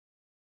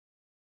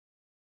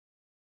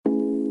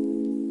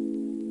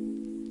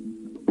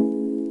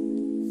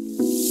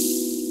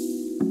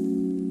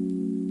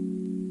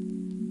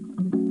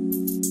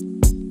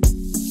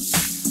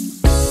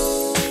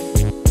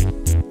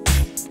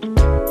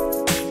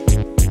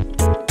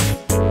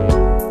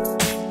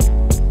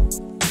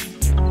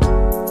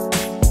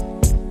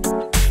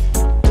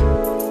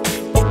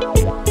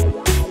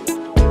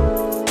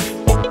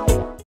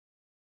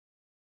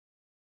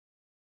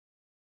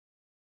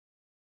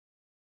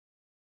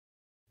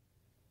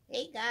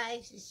Hey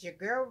guys, it's your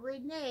girl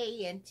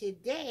Renee, and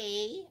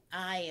today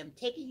I am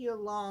taking you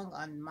along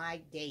on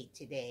my date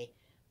today.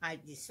 I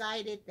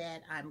decided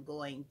that I'm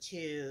going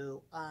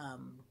to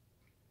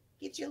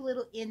get you a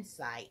little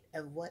insight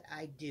of what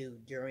I do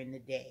during the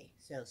day.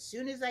 So as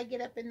soon as I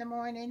get up in the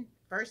morning,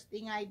 first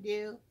thing I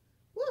do,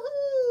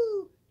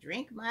 woohoo,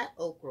 drink my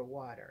okra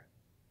water.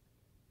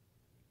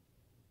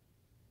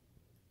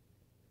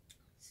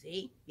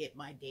 See, get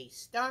my day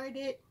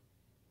started.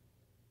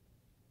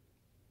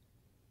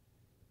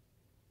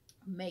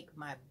 Make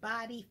my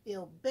body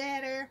feel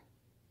better.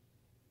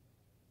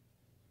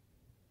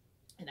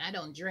 And I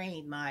don't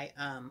drain my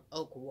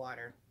okra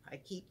water. I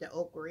keep the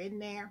okra in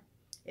there,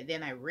 and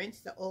then I rinse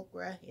the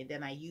okra, and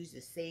then I use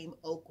the same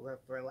okra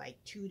for like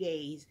 2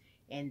 days,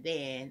 and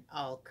then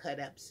I'll cut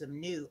up some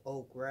new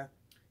okra.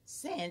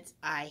 Since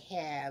I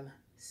have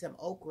some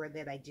okra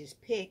that I just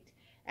picked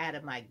out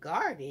of my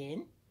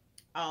garden,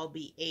 I'll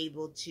be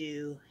able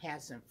to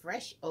have some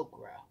fresh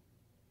okra.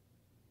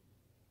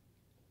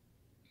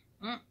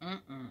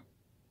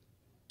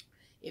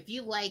 If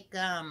you like,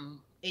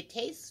 it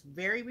tastes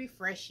very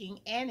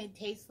refreshing, and it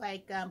tastes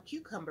like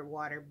cucumber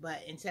water,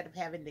 but instead of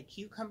having the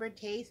cucumber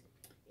taste,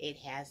 it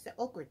has the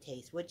okra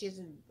taste, which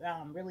isn't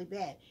really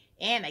bad.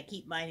 And I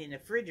keep mine in the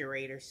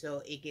refrigerator,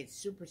 so it gets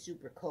super,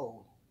 super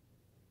cold.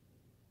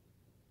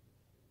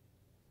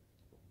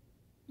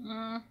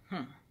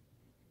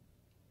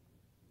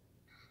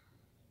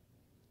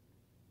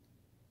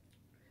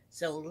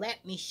 So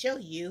let me show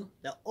you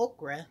the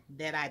okra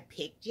that I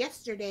picked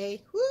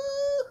yesterday.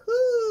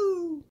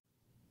 Woohoo!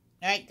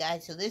 Alright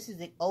guys, so this is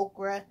the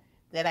okra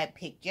that I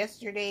picked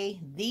yesterday.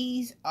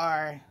 These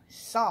are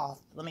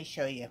soft. Let me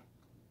show you.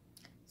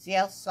 See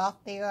how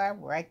soft they are?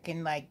 Where I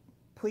can like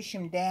push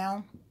them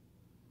down.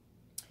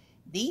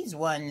 These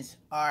ones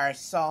are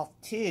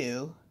soft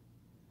too.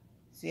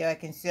 See how I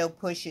can still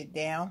push it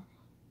down?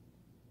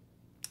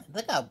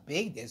 Look how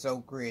big this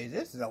okra is.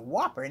 This is a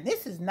whopper. And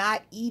this is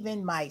not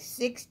even my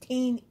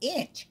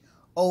 16-inch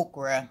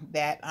okra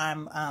that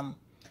I'm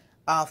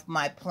off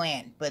my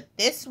plant. But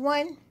this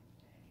one,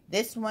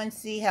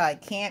 see how I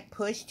can't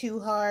push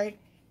too hard?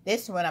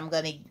 This one I'm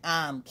going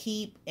to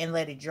keep and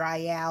let it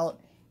dry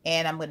out.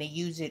 And I'm going to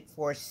use it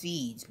for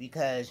seeds.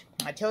 Because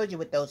I told you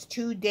with those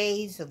 2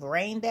 days of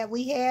rain that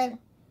we had,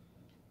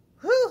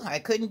 whew, I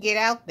couldn't get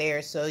out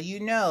there. So you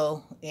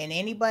know, and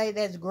anybody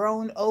that's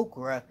grown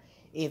okra,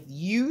 if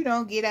you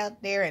don't get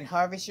out there and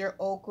harvest your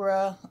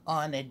okra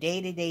on a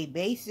day-to-day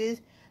basis,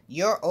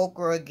 your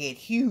okra will get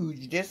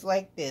huge just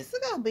like this.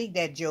 Look how big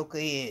that joker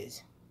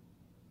is.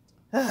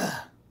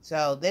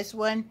 So this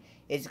one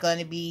is going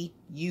to be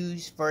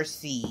used for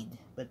seed.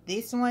 But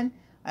this one,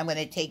 I'm going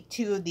to take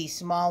 2 of these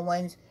small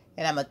ones,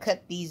 and I'm going to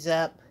cut these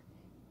up.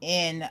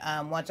 And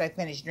once I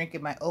finish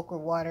drinking my okra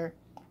water,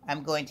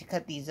 I'm going to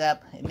cut these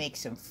up and make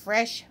some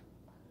fresh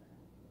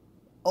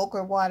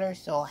okra water,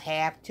 so I'll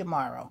have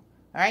tomorrow.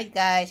 Alright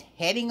guys,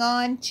 heading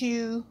on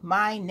to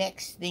my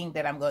next thing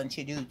that I'm going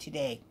to do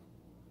today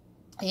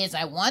is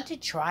I want to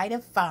try to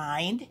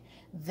find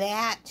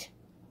that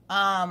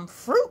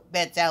fruit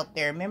that's out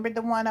there. Remember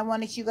the one I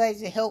wanted you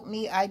guys to help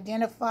me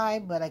identify,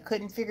 but I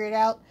couldn't figure it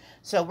out?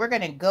 So we're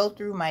going to go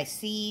through my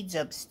seeds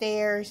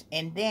upstairs,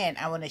 and then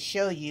I want to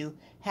show you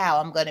how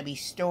I'm going to be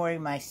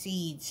storing my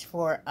seeds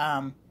for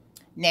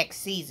next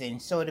season,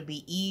 so it'll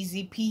be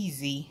easy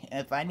peasy.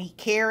 If I need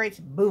carrots,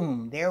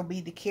 boom, there'll be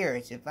the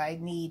carrots. If I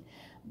need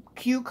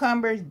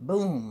cucumbers,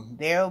 boom,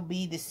 there'll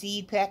be the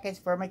seed packets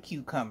for my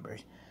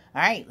cucumbers.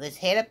 All right, let's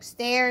head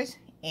upstairs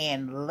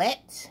and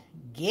let's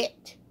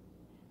get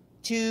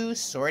to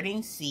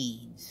sorting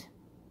seeds.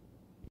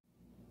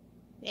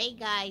 Hey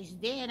guys,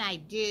 then I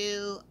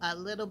do a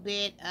little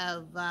bit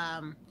of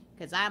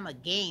because I'm a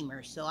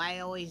gamer, so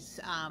I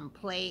always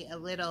play a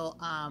little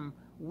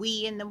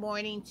Wii in the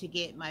morning to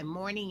get my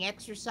morning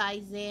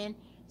exercise in.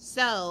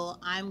 So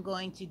I'm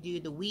going to do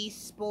the Wii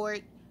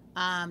Sport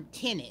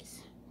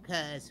tennis,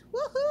 because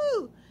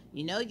woohoo,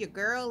 you know your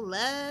girl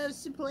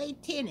loves to play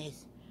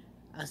tennis.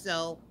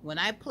 So when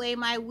I play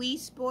my Wii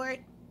Sport,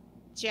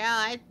 child,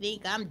 I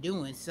think I'm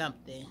doing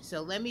something.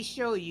 So let me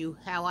show you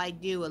how I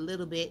do a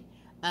little bit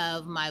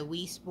of my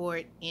Wii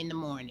Sport in the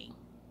morning.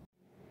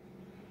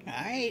 All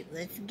right,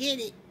 let's get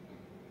it.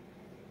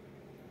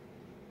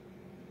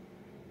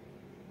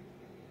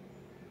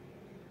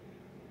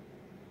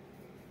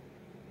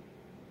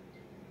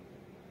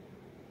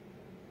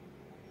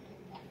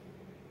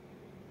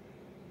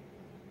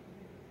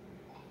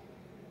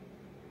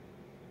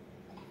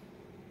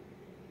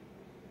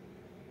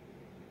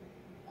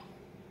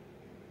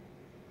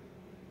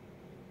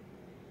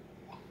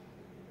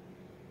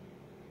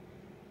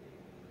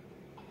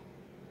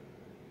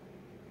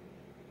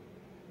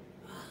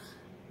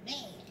 Man,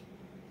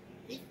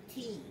 this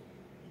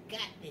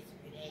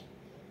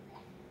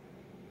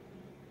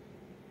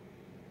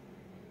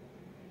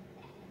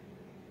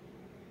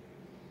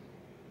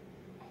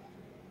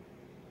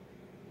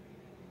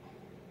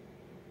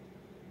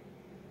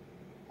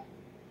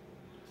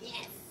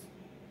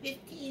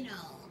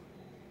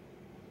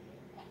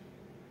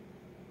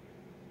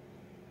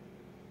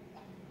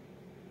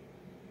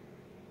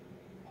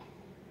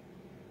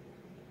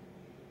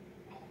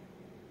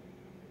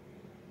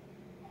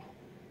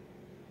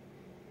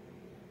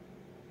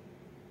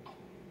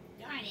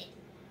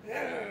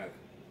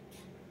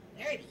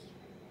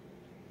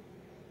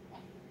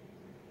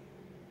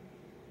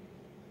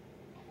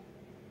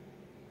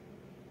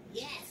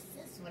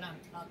I'm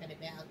talking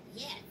about.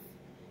 Yes.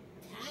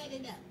 Tied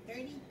it up.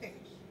 30-30.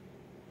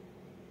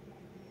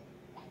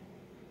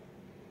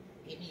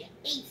 Give me an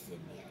ace in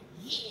there.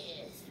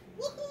 Yes.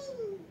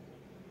 Woohoo!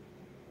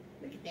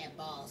 Look at that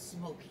ball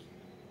smoking.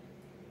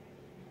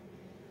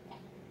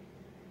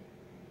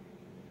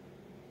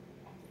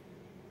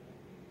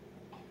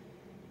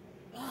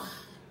 Oh,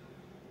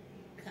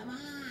 come on.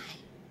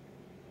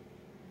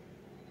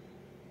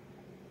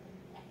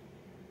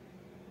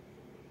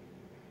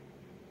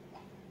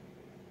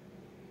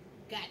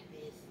 Got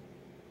this.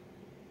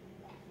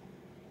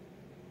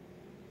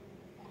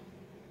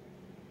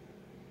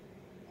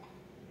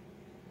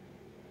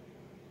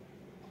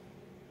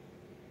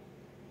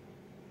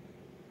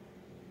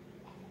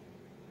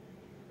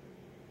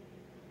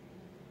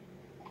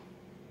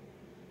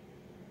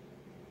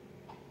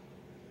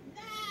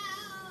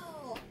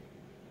 No!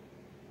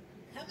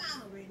 Come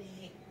on,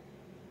 Renee.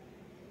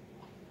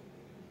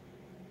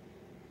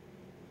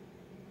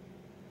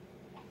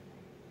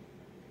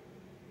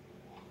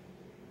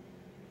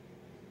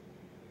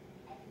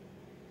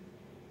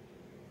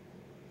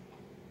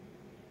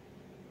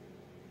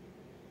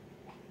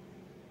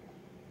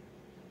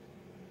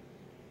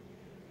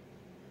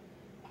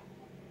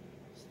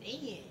 Stay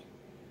in.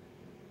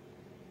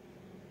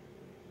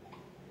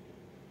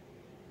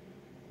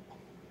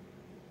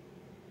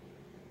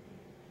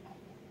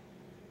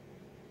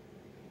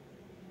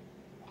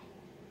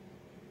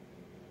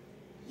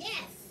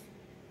 Yes!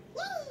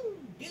 Woo!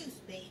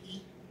 Deuce,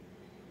 baby.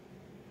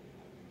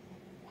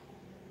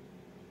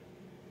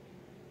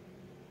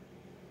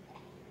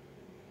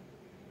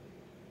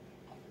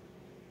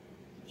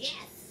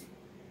 Yes!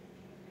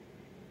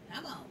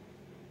 Come on.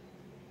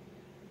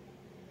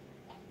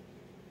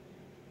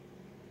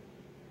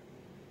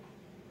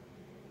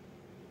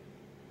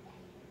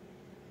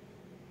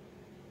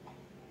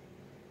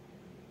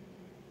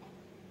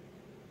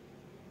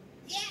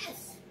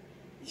 Yes!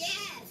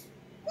 Yes!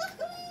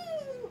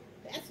 Woohoo!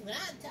 That's what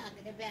I'm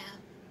talking about.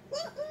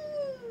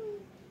 Woohoo!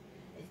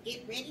 Let's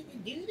get ready to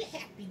do the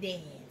happy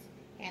dance.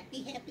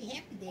 Happy, happy,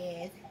 happy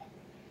dance.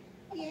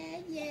 Yeah,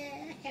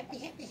 yeah. Happy,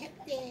 happy,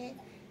 happy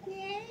dance.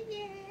 Yeah,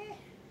 yeah.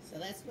 So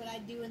that's what I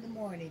do in the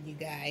morning, you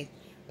guys.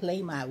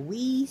 Play my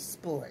Wii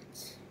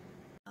Sports.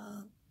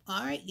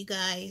 All right, you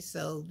guys.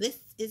 So this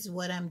is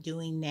what I'm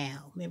doing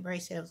now. Remember I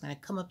said I was going to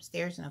come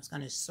upstairs and I was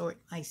going to sort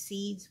my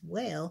seeds?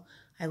 Well,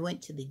 I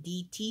went to the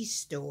DT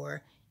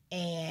store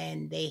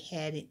and they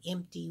had an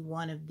empty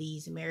one of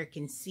these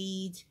American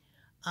Seeds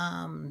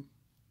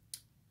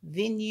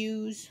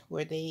venues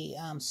where they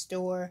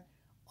store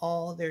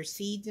all their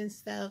seeds and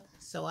stuff.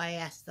 So I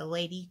asked the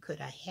lady,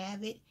 could I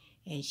have it?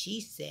 And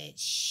she said,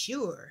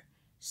 sure.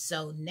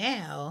 So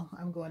now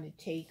I'm going to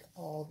take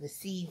all the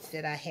seeds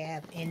that I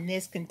have in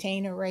this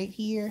container right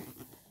here,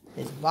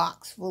 this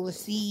box full of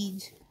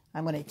seeds.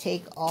 I'm going to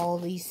take all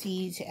these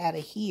seeds out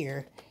of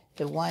here,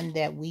 the one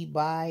that we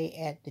buy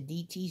at the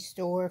DT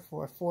store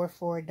for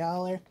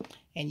 $4.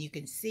 And you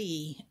can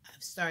see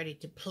I've started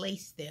to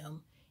place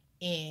them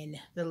in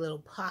the little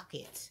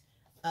pockets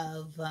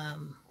of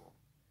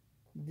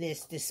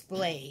this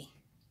display,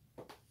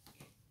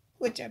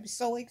 which I'm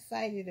so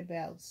excited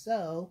about.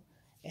 So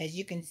as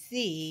you can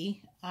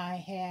see, I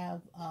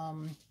have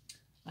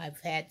I've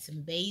had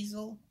some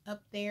basil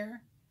up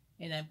there,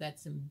 and I've got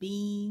some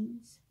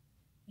beans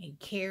and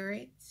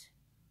carrots,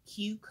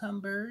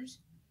 cucumbers,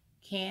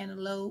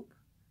 cantaloupe.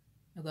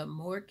 I've got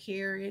more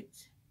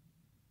carrots.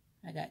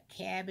 I got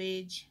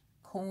cabbage,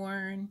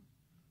 corn,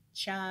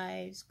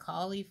 chives,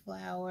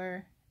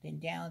 cauliflower. Then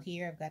down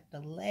here I've got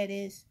the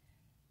lettuce,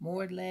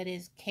 more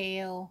lettuce,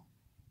 kale,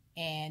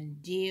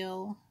 and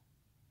dill.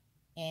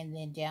 And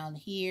then down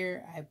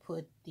here I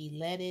put the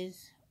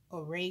lettuce,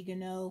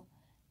 oregano,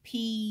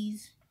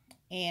 peas,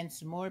 and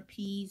some more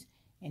peas.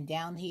 And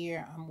down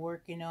here I'm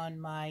working on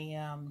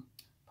my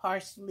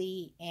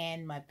parsley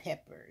and my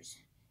peppers.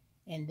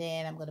 And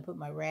then I'm going to put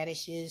my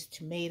radishes,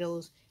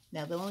 tomatoes.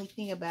 Now the only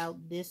thing about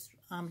this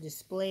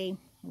display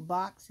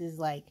box is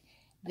like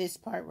this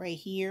part right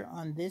here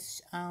on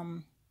this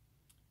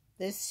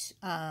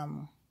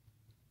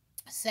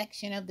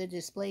section of the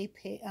display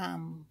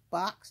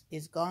box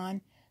is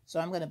gone. So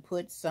I'm going to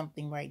put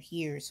something right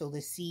here so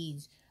the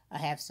seeds, I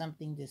have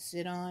something to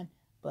sit on.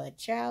 But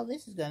child,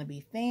 this is going to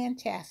be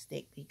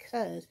fantastic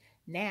because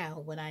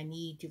now when I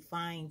need to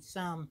find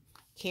some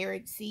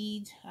carrot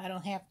seeds, I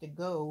don't have to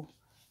go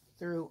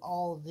through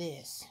all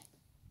this.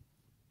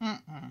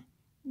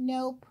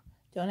 Nope.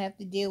 Don't have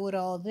to deal with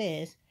all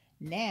this.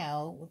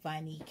 Now, if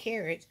I need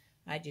carrots,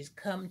 I just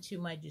come to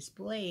my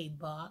display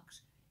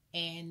box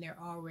and they're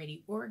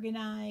already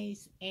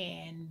organized,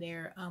 and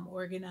they're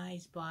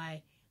organized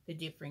by the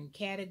different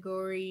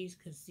categories.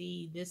 Because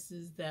see, this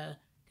is the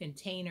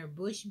container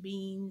bush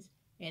beans,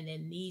 and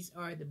then these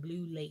are the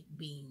blue lake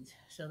beans.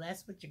 So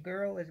that's what your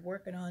girl is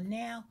working on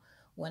now.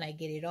 When I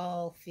get it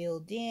all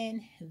filled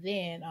in,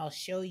 then I'll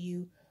show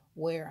you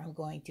where I'm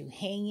going to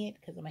hang it,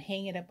 because I'm going to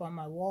hang it up on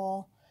my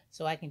wall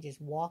so I can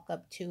just walk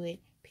up to it,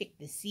 pick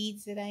the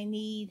seeds that I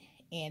need,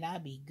 and I'll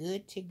be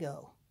good to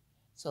go.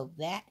 So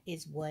that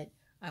is what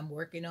I'm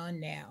working on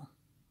now.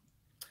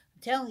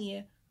 I'm telling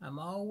you, I'm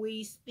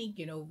always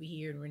thinking over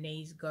here in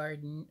Renee's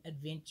Garden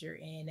Adventure.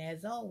 And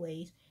as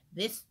always,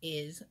 this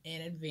is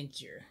an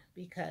adventure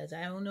because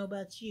I don't know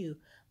about you,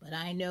 but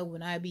I know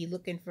when I be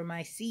looking for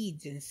my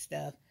seeds and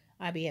stuff,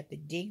 I be have to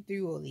dig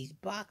through all these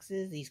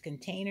boxes, these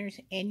containers,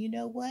 and you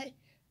know what?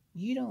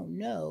 You don't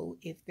know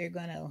if they're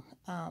gonna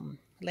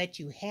let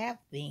you have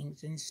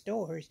things in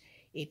stores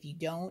if you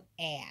don't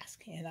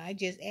ask. And I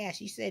just asked.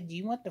 She said, "Do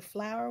you want the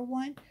flower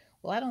one?"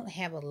 Well, I don't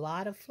have a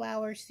lot of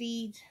flower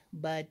seeds,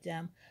 but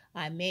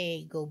I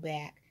may go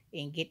back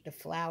and get the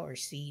flower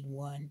seed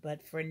one.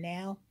 But for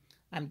now,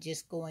 I'm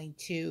just going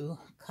to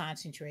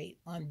concentrate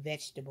on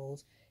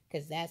vegetables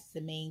because that's the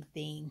main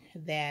thing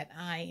that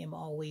I am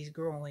always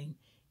growing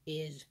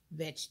is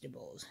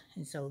vegetables.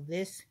 And so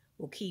this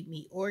will keep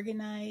me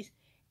organized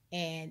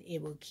and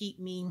it will keep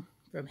me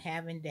from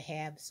having to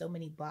have so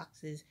many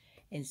boxes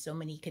and so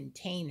many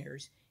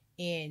containers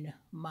in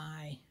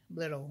my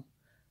little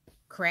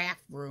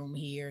craft room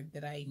here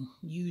that I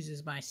use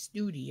as my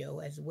studio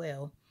as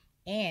well.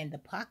 And the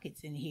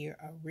pockets in here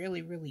are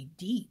really, really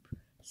deep.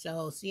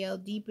 So see how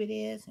deep it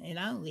is? And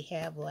I only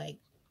have like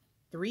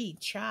 3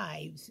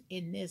 chives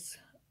in this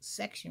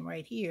section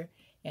right here.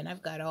 And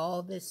I've got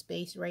all this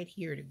space right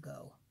here to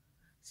go.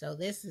 So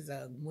this is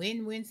a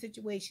win-win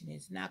situation.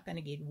 It's not going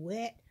to get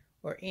wet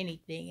or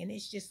anything. And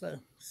it's just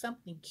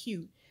something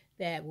cute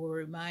that will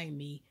remind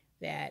me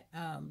that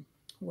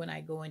when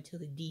I go into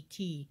the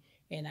DT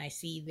and I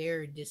see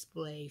their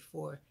display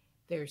for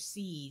their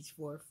seeds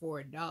for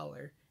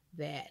 $1,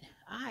 that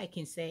I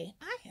can say,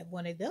 I have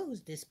one of those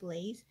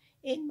displays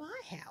in my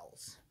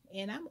house.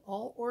 And I'm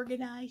all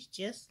organized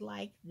just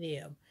like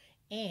them.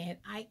 And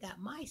I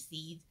got my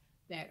seeds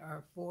that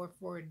are for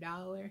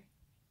 $1.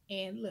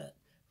 And look,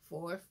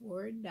 for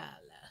 $1. All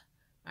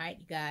right,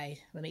 you guys,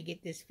 let me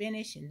get this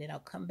finished and then I'll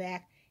come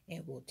back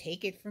and we'll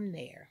take it from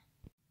there.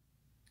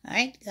 All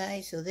right,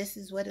 guys, so this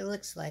is what it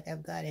looks like.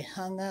 I've got it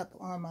hung up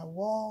on my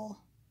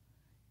wall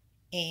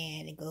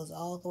and it goes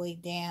all the way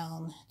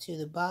down to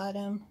the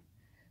bottom.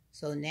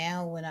 So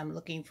now when I'm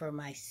looking for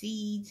my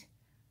seeds,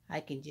 I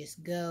can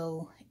just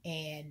go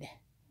and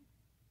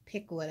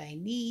pick what I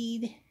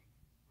need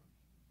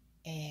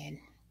and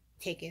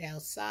take it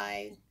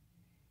outside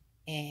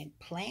and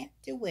plant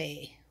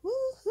away.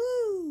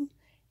 Woohoo!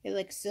 It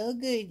looks so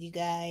good, you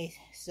guys.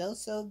 So,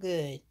 so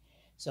good.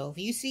 So if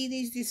you see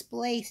these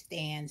display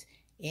stands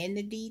in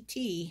the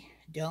DT,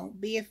 don't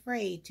be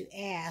afraid to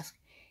ask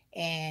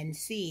and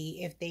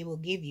see if they will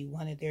give you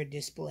one of their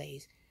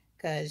displays.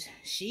 Because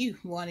she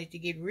wanted to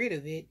get rid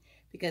of it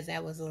because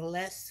that was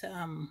less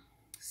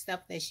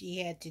stuff that she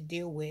had to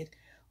deal with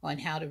on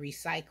how to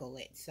recycle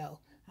it. So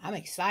I'm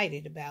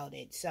excited about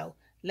it. So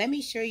let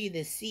me show you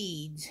the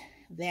seeds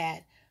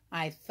that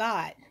I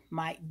thought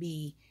might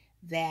be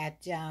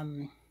that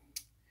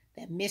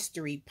that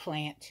mystery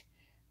plant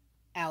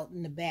out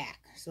in the back.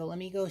 So let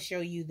me go show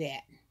you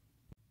that.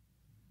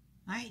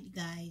 All right,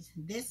 guys,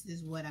 this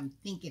is what I'm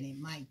thinking it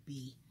might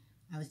be.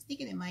 I was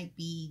thinking it might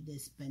be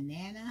this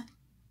banana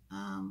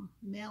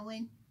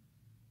melon.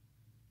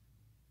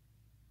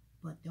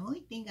 But the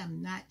only thing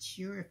I'm not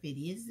sure if it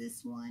is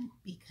this one,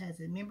 because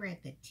remember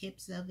at the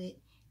tips of it,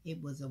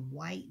 it was a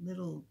white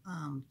little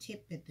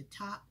tip at the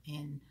top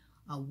and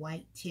a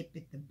white tip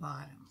at the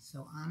bottom.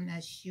 So I'm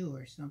not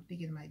sure. So I'm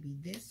thinking it might be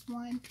this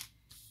one.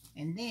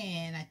 And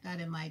then I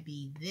thought it might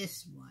be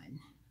this one.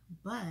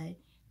 But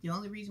the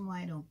only reason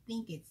why I don't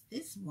think it's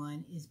this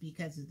one is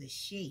because of the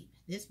shape.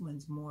 This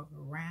one's more of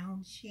a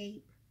round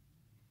shape.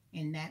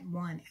 And that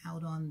one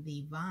out on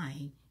the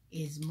vine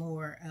is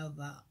more of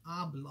a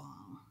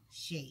oblong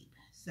shape.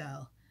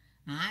 So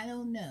I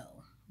don't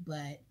know,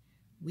 but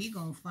we're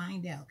gonna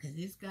find out because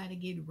it's got to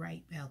get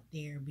ripe out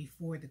there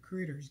before the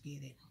critters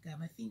get it. Got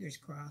my fingers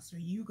crossed, so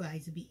you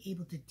guys will be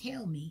able to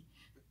tell me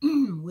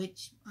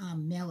which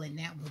melon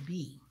that will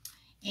be.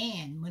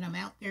 And when I'm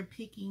out there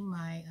picking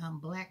my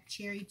black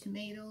cherry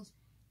tomatoes,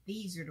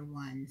 these are the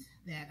ones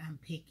that I'm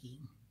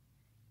picking.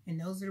 And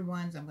those are the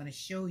ones I'm going to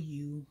show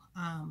you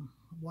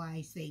why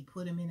I say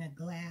put them in a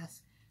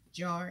glass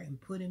jar and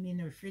put them in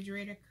the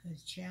refrigerator,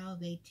 because child,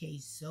 they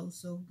taste so,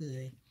 so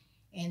good.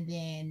 And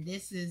then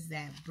this is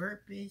that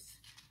burnt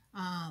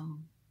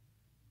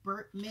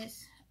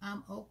miss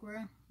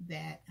okra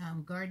that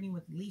Gardening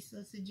with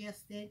Lisa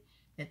suggested,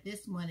 that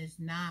this one is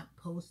not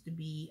supposed to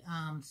be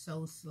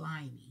so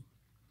slimy.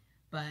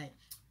 But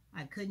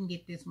I couldn't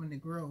get this one to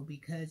grow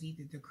because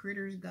either the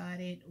critters got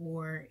it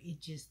or it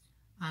just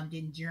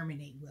didn't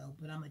germinate well.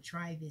 But I'm going to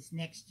try this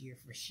next year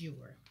for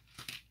sure.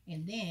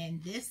 And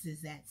then this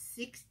is that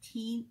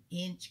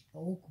 16-inch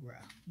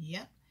okra.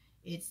 Yep,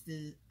 it's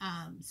the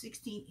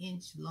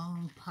 16-inch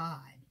long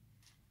pod.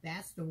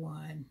 That's the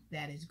one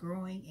that is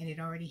growing, and it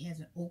already has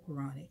an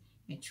okra on it.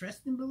 And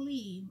trust and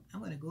believe, I'm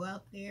going to go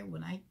out there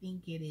when I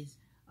think it is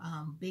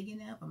big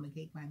enough. I'm going to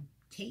take my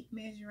tape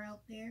measure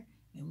out there,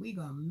 and we're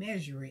going to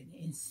measure it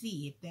and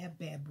see if that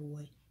bad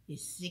boy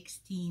is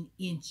 16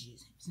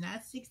 inches. If it's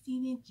not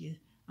 16 inches,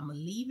 I'm going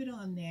to leave it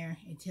on there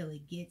until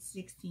it gets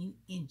 16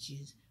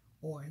 inches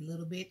or a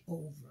little bit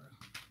over.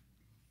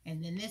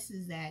 And then this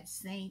is that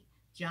St.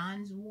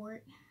 John's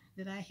wort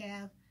that I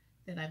have,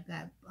 that I've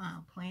got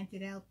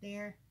planted out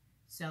there.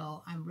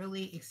 So I'm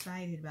really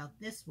excited about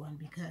this one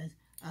because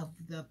of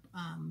the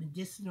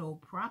medicinal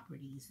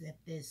properties that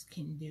this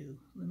can do.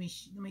 Let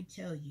me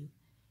tell you.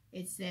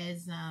 It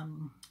says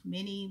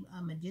many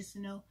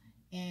medicinal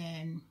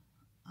and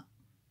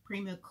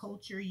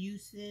permaculture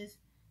uses,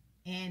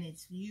 and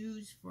it's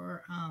used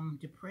for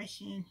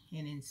depression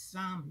and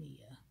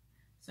insomnia.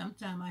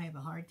 Sometimes I have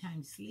a hard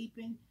time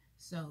sleeping,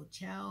 so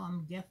child,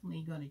 I'm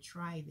definitely going to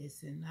try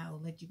this, and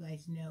I'll let you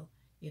guys know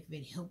if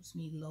it helps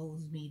me,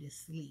 lulls me to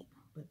sleep.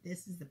 But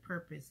this is the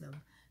purpose of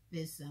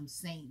this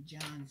St.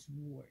 John's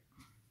wort.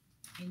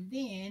 And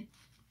then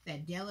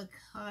that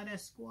delicata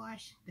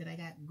squash that I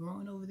got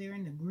growing over there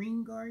in the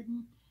green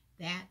garden,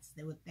 that's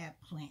with that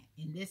plant.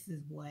 And this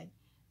is what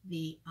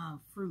the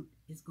fruit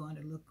is going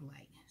to look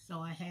like.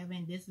 So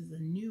this is a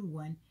new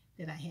one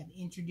that I have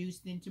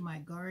introduced into my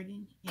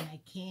garden, and I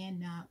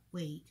cannot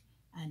wait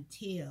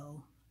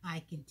until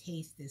I can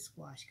taste this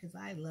squash because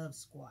I love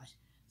squash.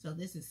 So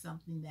this is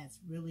something that's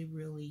really,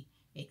 really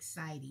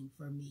exciting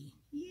for me.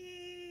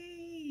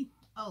 Yay!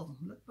 Oh,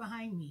 look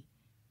behind me.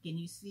 Can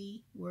you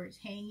see where it's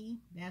hanging?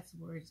 That's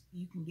where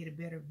you can get a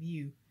better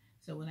view.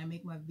 So when I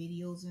make my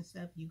videos and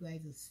stuff, you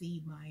guys will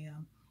see my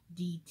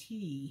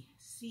DT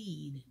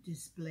seed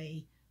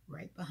display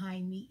right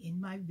behind me in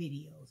my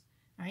videos.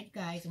 All right,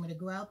 guys, I'm going to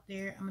go out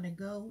there. I'm going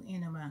to go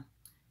and I'm going to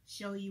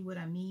show you what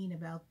I mean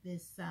about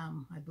this,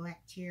 my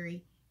black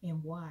cherry,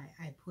 and why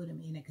I put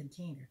them in a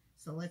container.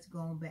 So let's go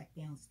on back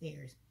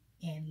downstairs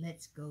and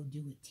let's go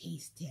do a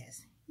taste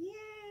test.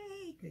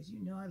 Yay! Because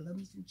you know I love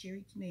me some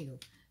cherry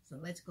tomatoes. So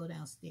let's go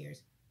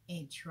downstairs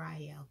and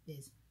try out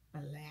this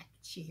black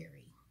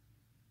cherry.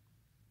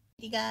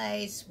 Hey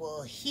guys,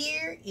 well,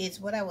 here is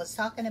what I was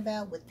talking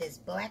about with this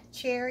black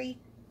cherry.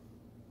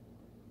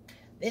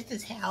 This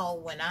is how,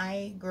 when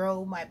I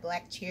grow my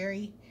black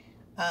cherry,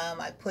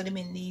 I put them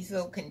in these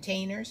little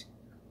containers.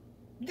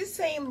 The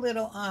same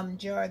little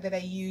jar that I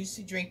use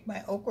to drink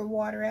my okra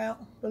water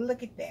out. But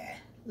look at that.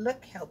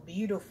 Look how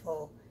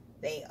beautiful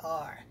they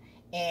are.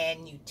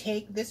 And you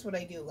take, this is what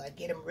I do. I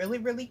get them really,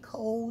 really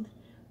cold.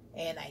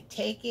 And I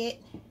take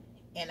it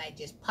and I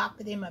just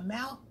pop it in my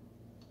mouth.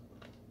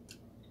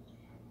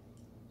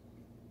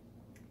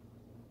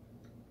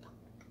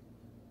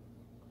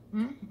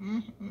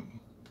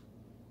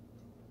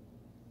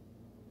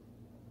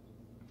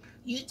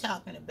 You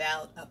talking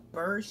about a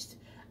burst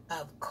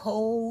of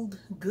cold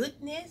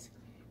goodness?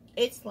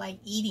 It's like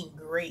eating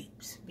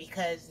grapes,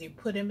 because you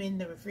put them in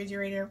the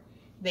refrigerator,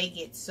 they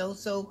get so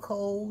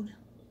cold.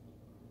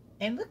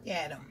 And look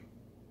at them.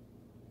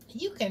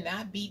 You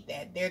cannot beat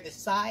that. They're the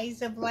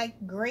size of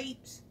like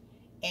grapes,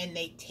 and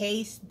they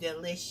taste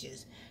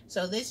delicious.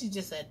 So this is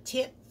just a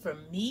tip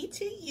from me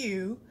to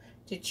you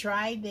to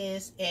try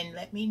this, and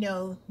let me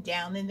know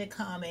down in the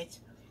comments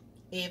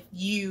if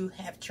you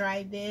have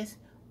tried this,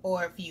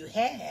 or if you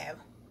have,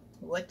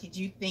 what did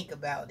you think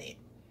about it?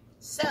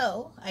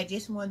 So I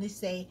just wanted to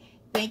say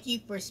thank you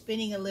for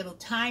spending a little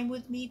time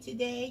with me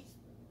today.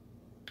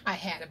 I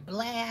had a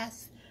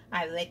blast.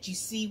 I let you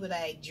see what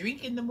I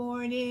drink in the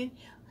morning,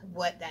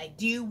 what I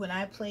do when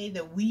I play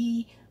the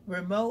Wii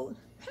remote.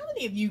 How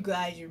many of you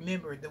guys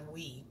remember the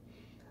Wii?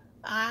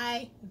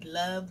 I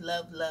love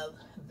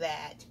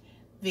that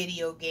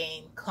video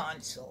game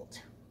console.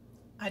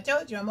 I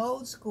told you I'm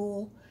old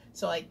school,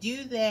 so I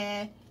do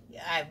that.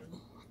 I've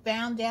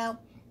found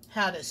out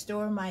how to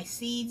store my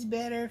seeds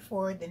better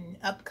for the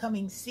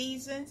upcoming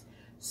seasons.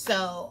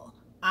 So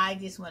I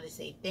just want to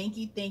say thank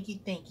you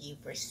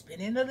for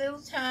spending a little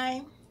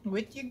time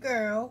with your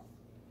girl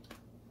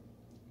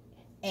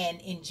and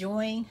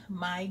enjoying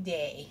my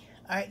day.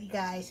 All right, you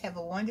guys, have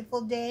a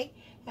wonderful day.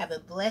 Have a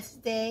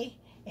blessed day.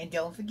 And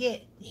don't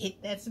forget to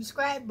hit that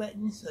subscribe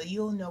button so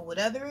you'll know what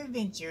other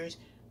adventures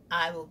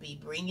I will be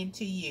bringing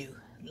to you.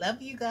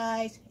 Love you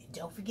guys. And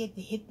don't forget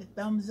to hit the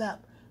thumbs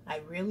up. I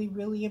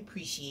really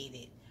appreciate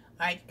it.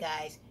 All right,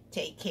 guys,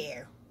 take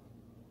care.